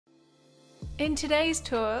In today's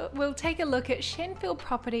tour, we'll take a look at Shenfield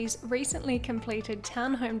Property's recently completed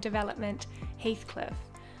townhome development, Heathcliff.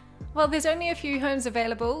 While there's only a few homes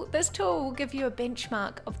available, this tour will give you a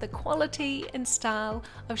benchmark of the quality and style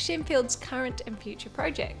of Shenfield's current and future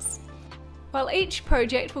projects. While each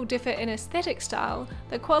project will differ in aesthetic style,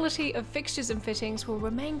 the quality of fixtures and fittings will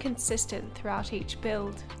remain consistent throughout each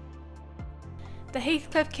build. The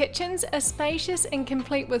Heathcliff kitchens are spacious and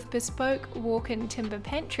complete with bespoke walk-in timber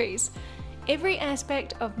pantries. Every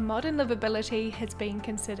aspect of modern livability has been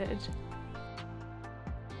considered.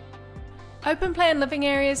 Open-plan living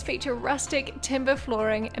areas feature rustic timber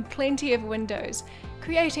flooring and plenty of windows,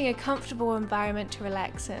 creating a comfortable environment to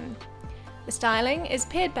relax in. The styling is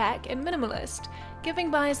pared back and minimalist, giving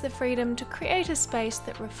buyers the freedom to create a space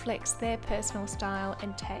that reflects their personal style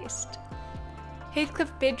and taste.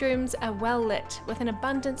 Heathcliff bedrooms are well lit with an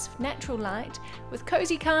abundance of natural light, with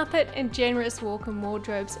cosy carpet and generous walk-in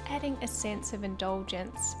wardrobes adding a sense of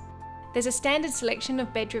indulgence. There's a standard selection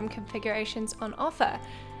of bedroom configurations on offer.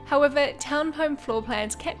 However, townhome floor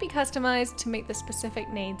plans can be customised to meet the specific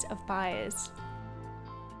needs of buyers.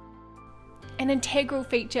 An integral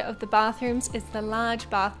feature of the bathrooms is the large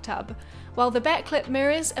bathtub, while the backlit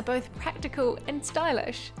mirrors are both practical and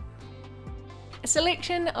stylish. A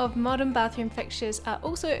selection of modern bathroom fixtures are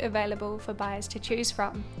also available for buyers to choose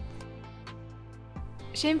from.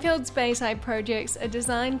 Shenfield's bayside projects are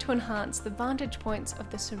designed to enhance the vantage points of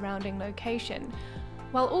the surrounding location,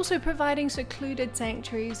 while also providing secluded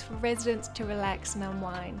sanctuaries for residents to relax and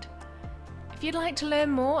unwind. If you'd like to learn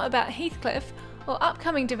more about Heathcliff or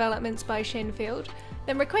upcoming developments by Shenfield,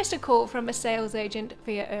 then request a call from a sales agent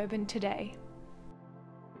via Urban today.